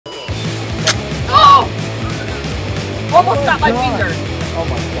Almost got my finger. Oh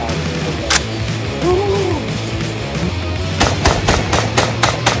my god.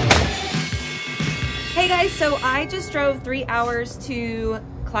 Hey guys, so I just drove 3 hours to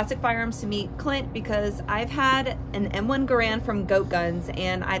Classic Firearms to meet Clint because I've had an M1 Garand from Goatguns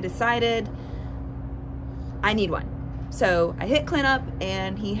and I decided I need one. So I hit Clint up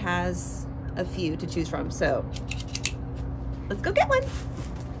and he has a few to choose from. So let's go get one.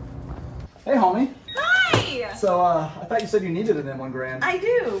 Hey homie. Hi! So I thought you said you needed an M1 Garand. I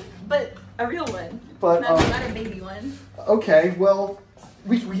do, but a real one. But not a baby one. Okay, well,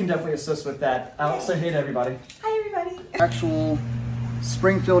 we can definitely assist with that. Alex, say hey to everybody. Hi everybody. Actual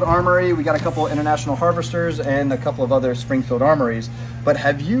Springfield Armory. We got a couple international harvesters and a couple of other Springfield armories. But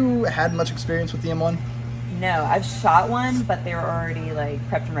have you had much experience with the M1? No, I've shot one, but they were already like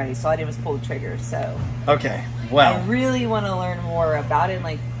prepped and ready, so all I did was pull the trigger. So okay, well, I really want to learn more about it,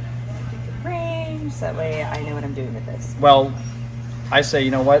 like the range, so that way I know what I'm doing with this. Well, I say, you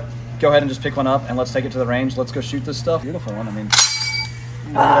know what? Go ahead and just pick one up and let's take it to the range. Let's go shoot this stuff. Beautiful one. I mean, such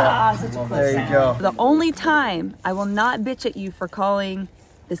a close there sound. you go. The only time I will not bitch at you for calling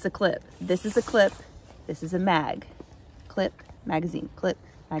this a clip. This is a clip. This is a mag. Clip, magazine, clip,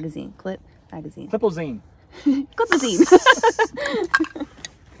 magazine, clip, magazine. Clipozine. Clipazine.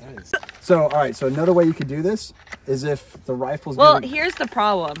 Nice. So, all right. So another way you could do this is if the rifle's Well, gonna here's the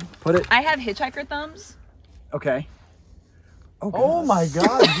problem. put it. I have hitchhiker thumbs. Okay. Oh my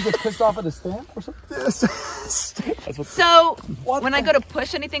god, did you get pissed off at a stamp or something? So when I go to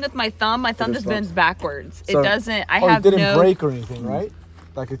push anything with my thumb just bends backwards. So, it doesn't. I Oh, have it didn't no break or anything, right?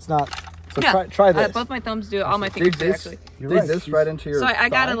 Like it's not. So No, try this. both my thumbs do it. All my fingers dig do this. actually. You're Dig right, this she's- right into your. So I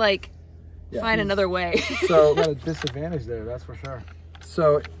gotta thigh. like Yeah. find another way. So Got a disadvantage there, that's for sure.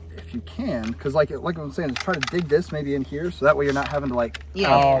 So if you can, because like I'm saying, try to dig this maybe in here, so that way you're not having to like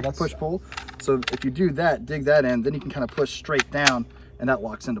that's push pull. So if you do that, dig that in, then you can kind of push straight down, and that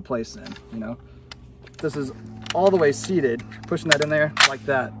locks into place. Then you know, this is all the way seated. Pushing that in there like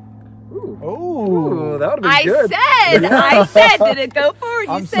that. Ooh, Oh, that would have been good. I said, did it go forward? You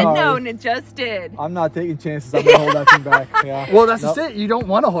I'm said no, sorry. and it just did. I'm not taking chances. I'm gonna hold that thing back. Yeah. Well, that's Nope. just it. You don't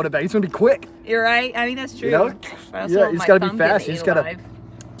want to hold it back. It's gonna be quick. You're right. I mean, that's true. You know? I also Yeah, want you just my gotta be thumb fast. getting You just ate gotta. alive.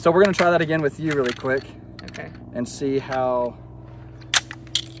 So we're gonna try that again with you really quick Okay. and see how.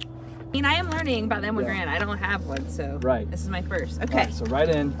 I mean, I am learning about the M1 Garand. I don't have one, so Right. this is my first. Okay. All right, so right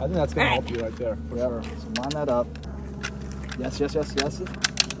in. I think that's gonna help you right there. Whatever. So line that up. Yes, yes, yes, yes.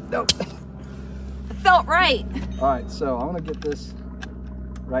 No. It felt right. All right, so I'm gonna get this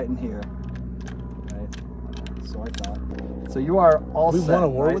right in here. Right. So I thought. So you are all We set. want to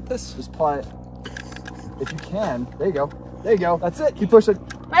war right? with this? Just apply it if you can. There you go. There you go. That's it. Keep pushing.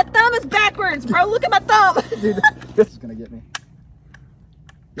 My thumb is backwards, bro. Look at my thumb. Dude, this is gonna get me.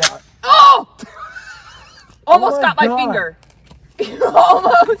 Yeah. Oh! Almost my got my God. finger.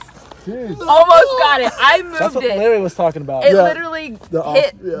 Almost. Dude, Almost got it. I moved that's what it. Larry was talking about. It literally hit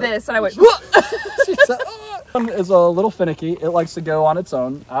yeah. this, and I went. It's a little finicky. It likes to go on its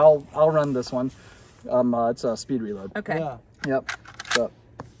own. I'll run this one. It's a speed reload. Okay. Yeah. Yep. So,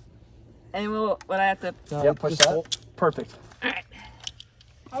 And what I have to? yep. Push just that. hold- Perfect. All right.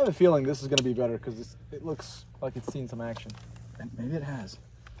 I have a feeling this is gonna be better because it looks like it's seen some action. And maybe it has.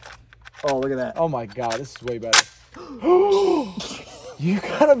 Oh, look at that. Oh my god, this is way better. You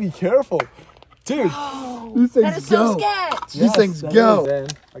gotta be careful, dude. These things That is so sketch. These Yes, things that go. is, then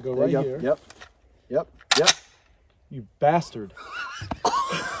I go There right you go. here. Yep. Yep. Yep. You bastard.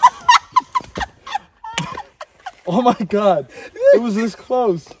 Oh my god. It was this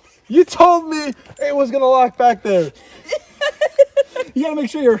close. You told me it was gonna lock back there. You gotta make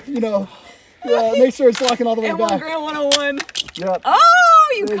sure you're, make sure it's locking all the way M1 back. Garand 101. Yep.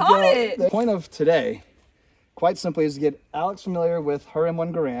 Oh, you There you caught go. it. The point of today, quite simply, is to get Alex familiar with her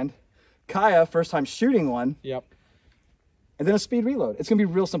M1 Garand, Kaya, first time shooting one, Yep. and then a speed reload. It's gonna be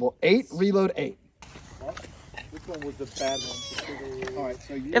real simple. 8, reload 8. This one was the bad one. All right,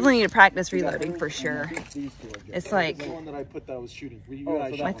 so you Definitely need to practice reloading for sure. these two again. It's like The one that I put that I was shooting.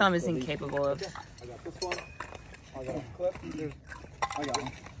 my thumb is incapable of. I got this one. I got a clip. I got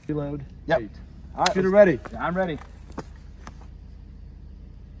one. Reload. Yep. Eight. All right, Shoot it ready. Yeah, I'm ready.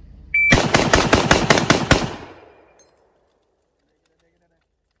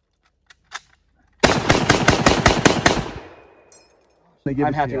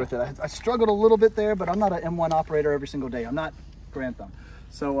 I'm happy with it. I struggled a little bit there, but I'm not an M1 operator every single day. I'm not Grand Thumb.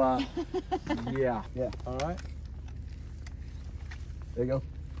 So, Yeah. yeah. All right. There you go.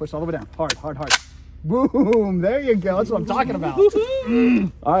 Push all the way down. Hard, hard, hard. Boom. There you go. That's what I'm talking about.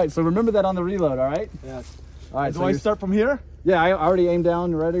 All right. So remember that on the reload. All right. Yes. All right. Do So I you're- start from here? Yeah, I already aimed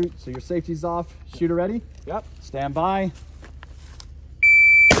down, ready. So your safety's off. Shooter ready? Yep. Stand by.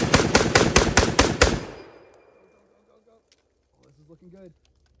 Oh, this is looking good.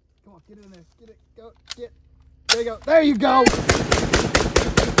 Come on, get it in there. Get it. Go. Get. There you go. There you go.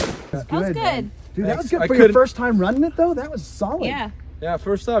 That was good. Man. Dude, that was Thanks. good for your first time running it, though. That was solid. Yeah. Yeah,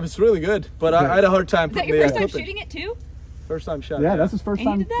 first time. It's really good. But I had a hard time Is that putting your the first time clip in. shooting it too? First time shot. Yeah, that's his first And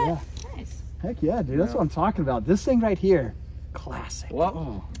time. you did that? Yeah. Nice. Heck yeah, dude. That's what I'm talking about. This thing right here. Classic.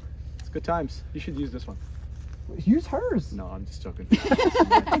 Well, it's good times. You should use this one. Use hers. No, I'm just joking.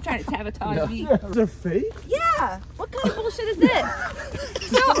 I'm trying to sabotage me. Is it fake? Yeah. What kind of bullshit is this?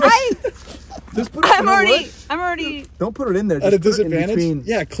 So Just put it I'm already. Don't put it in there. At Just a put it in disadvantage? between.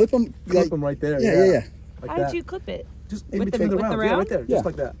 Yeah, clip them. Clip them right there. Yeah. Like How that. did you clip it? Just in With the- between the with the rounds. Yeah, right round? there. Yeah. Just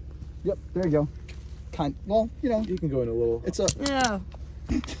like that. Yep, there you go. Well, you know, You can go in a little. it's a. Yeah.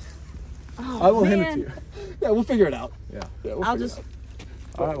 Oh, I will hand it man. to you. Yeah, we'll figure it out. Yeah. We'll I'll figure just. it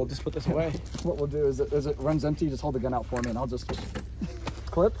out. All right, we'll just put this away. What we'll do is, as it runs empty, just hold the gun out for me, and I'll just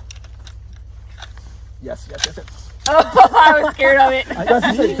clip. Yes. Oh, I was scared of it. That's what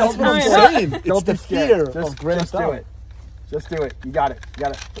I'm saying. It's Don't the be scared. fear of grand Just do theft. it. Just do it. You got it.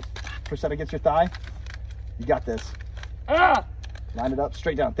 Push that against your thigh. You got this. Ah! Line it up,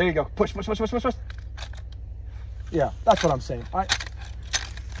 straight down. There you go. Push. Yeah, that's what I'm saying. All right.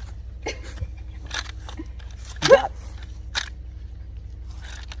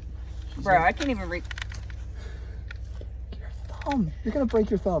 Bro, I can't even reach. You're gonna break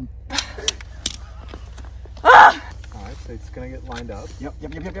your thumb. All right, so it's gonna get lined up.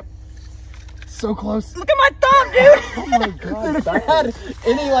 Yep. So close. Look at my thumb, dude. Oh my god. If I had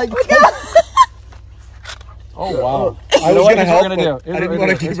any like. Oh wow! I was gonna help, but but I didn't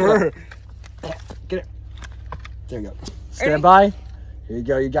want to give her. Get it. There you go. Stand by. Here you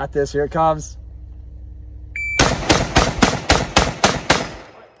go. You got this. Here it comes.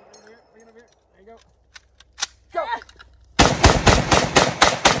 Go.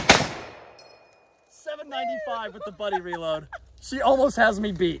 795 with the buddy reload. She almost has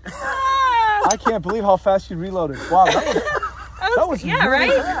me beat. I can't believe how fast you reloaded. Wow, that was yeah, really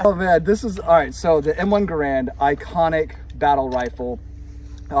right? fast. Oh man, this is all right. So the M1 Garand, iconic battle rifle.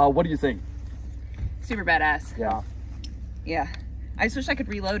 What do you think? Super badass. Yeah, Yeah. I just wish I could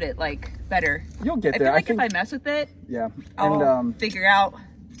reload it like better. you'll get I there. feel like think, if I mess with it, yeah, I'll and figure out.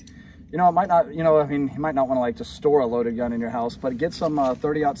 you know, it might not. You know, I mean, you might not want to like just store a loaded gun in your house, but get some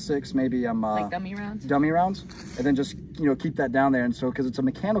 30-06, maybe Like dummy rounds? dummy rounds, and then just keep that down there. And so because it's a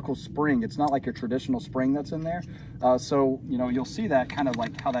mechanical spring, it's not like your traditional spring that's in there. So you'll see that kind of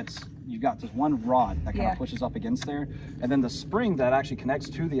like how you've got this one rod that kind of pushes up against there, and then the spring that actually connects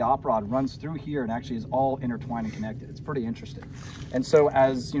to the op rod runs through here and actually is all intertwined and connected. It's pretty interesting. And so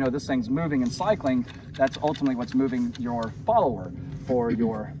as this thing's moving and cycling, that's ultimately what's moving your follower for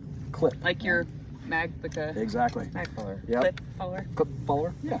your clip. Like your mag, like a Exactly. mag follower. Yep. Clip follower. Clip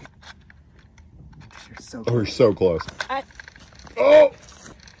follower. Yeah. You're so Oh, close. we're so close. Oh!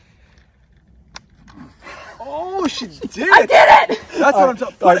 Oh, she did! I did it! That's what I'm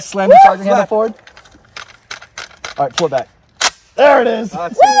talking. All right, slam the charging handle forward. All right, pull it back. There it is.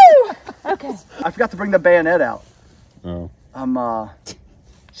 That's Woo! Okay. I forgot to bring the bayonet out. Oh.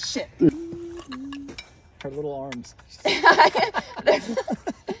 Shit. Her little arms.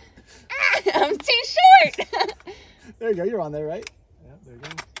 I'm too short. There you go. You're on there, right? Yeah, there you go.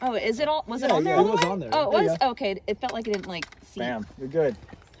 Oh, is it all? Was it Yeah, on there? yeah, all it the was way? on there. Oh, it There you was? go. Okay. It felt like it didn't like see. Bam. You're good.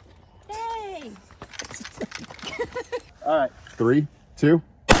 Yay. All right. 3, 2.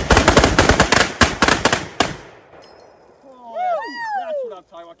 Oh, that's what I'm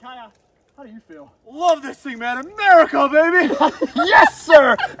talking about. Kaya, how do you feel? Love this thing, man. America, baby! Yes,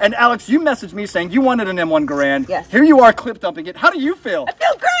 sir. And Alex, you messaged me saying you wanted an M1 Garand. Yes. Here you are, clip dumping it. How do you feel? I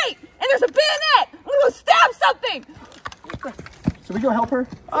feel great. And there's a bayonet. I'm gonna go stab something. Should we go help her?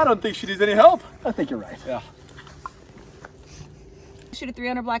 I don't think she needs any help. I think you're right. Yeah. Shoot a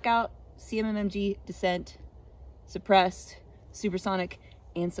 300 blackout, CMMG, descent, suppressed, supersonic,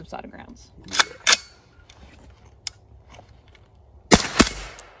 and subsonic rounds.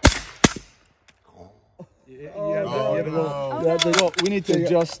 We need to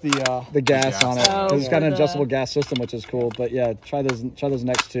adjust The gas on it. Oh, 'Cause it's got an for the- adjustable gas system, which is cool. But yeah, try those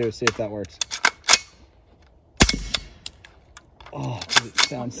next two. See if that works. Oh, dude, it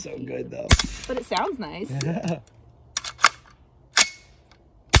sounds so good though. But it sounds nice.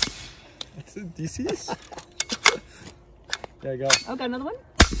 Do you see this? There you go. Oh, got another one?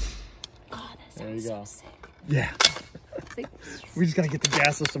 God, that There you sounds go. so sick. Yeah. See? We just gotta get the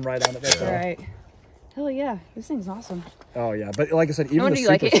gas system right on it. That's All right. Hell yeah, this thing's awesome. Oh yeah, but like I said, even wonder the you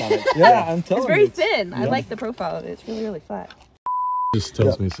like it. supersonic. Yeah, I'm telling It's you. very thin. I like the profile of it. It's really, really flat. Just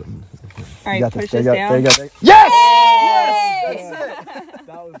tells me something. All right, push this down. There you go. Yes! Yes! That's it.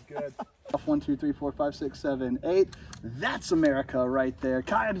 That was good. 1, 2, 3, 4, 5, 6, 7, 8. That's America right there.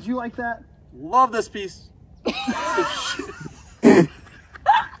 Kaya, did you like that? Love this piece.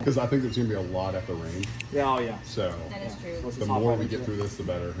 Because I think there's going to be a lot at the range. Yeah, oh yeah. So That is true. the more we get through this, the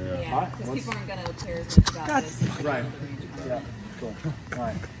better. Yeah. Yeah, because people aren't going to care as much about this. Right. Yeah, cool. All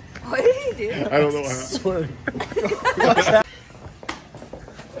right. What did he do? I don't know how.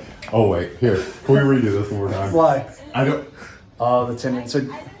 Oh, wait. Here. Can we redo this one more time? Why? I don't. Oh, the 10 minutes. So, I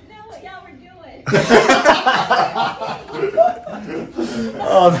didn't know what y'all were doing.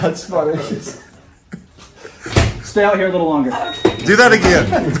 oh, that's funny. Stay out here a little longer. Do that again.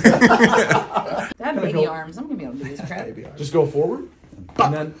 I have baby arms. I'm going to be able to do this crap. Just go forward,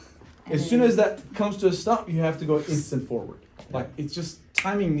 and then as soon as that comes to a stop, you have to go instant forward. Like it's just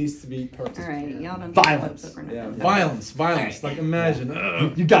timing needs to be perfect. All right, y'all don't Violence. Yeah, violence. Right. Like imagine.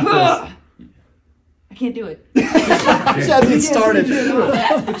 You got this. I can't do it. Just have to get started.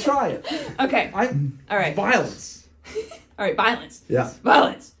 But try it. Okay. All right. Violence. All right, violence. Yeah.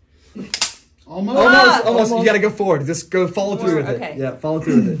 Violence. Almost. You got to go forward. Just go follow through with Okay. it. Yeah, follow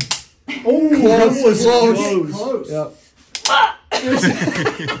through with it. Close. Close. Yep.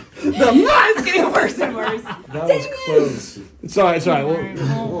 It's getting worse and worse. That was close. It's all right. It's all right.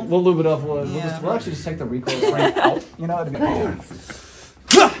 We'll lube it up. We'll actually just take the recoil frame out. You know, it'd be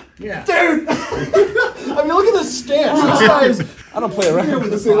Yeah. Dude! I mean, look at this stance. This guy's... I don't play around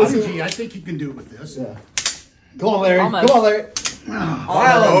with this. Prodigy, I think you can do it with this. Yeah. Come on, Larry. Almost. Come on, Larry.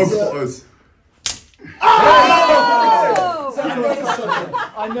 Oh, close.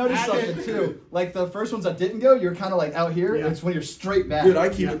 I noticed something too. Like the first ones that didn't go, you're kind of like out here. Yeah. It's when you're straight back. Dude, I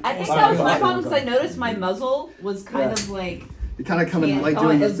keep it. I think that was my problem because I noticed my muzzle was kind of like You're kind of coming like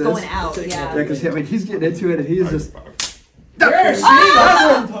going, doing it this. was going out. Yeah. Yeah, because I mean, he's getting into it and he is just. There, see? That's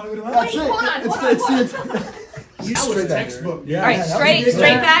what I'm talking about. That's it. hold on, It's hold on, it's hold on. it's That was textbook. Yeah. All right, straight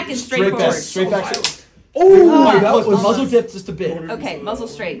back and straight forward. straight back. Oh, that Close, was muzzle dipped just a bit. Okay, muzzle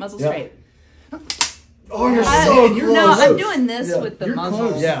straight, muzzle Yep. straight. Oh, you're so close. No, I'm doing this Yeah. with the You're muzzle.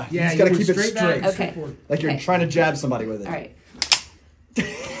 close. Yeah, you just gotta keep it straight. Okay. Like you're Okay. trying to jab somebody with it. All right.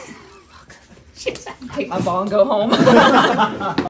 Take my ball and go home.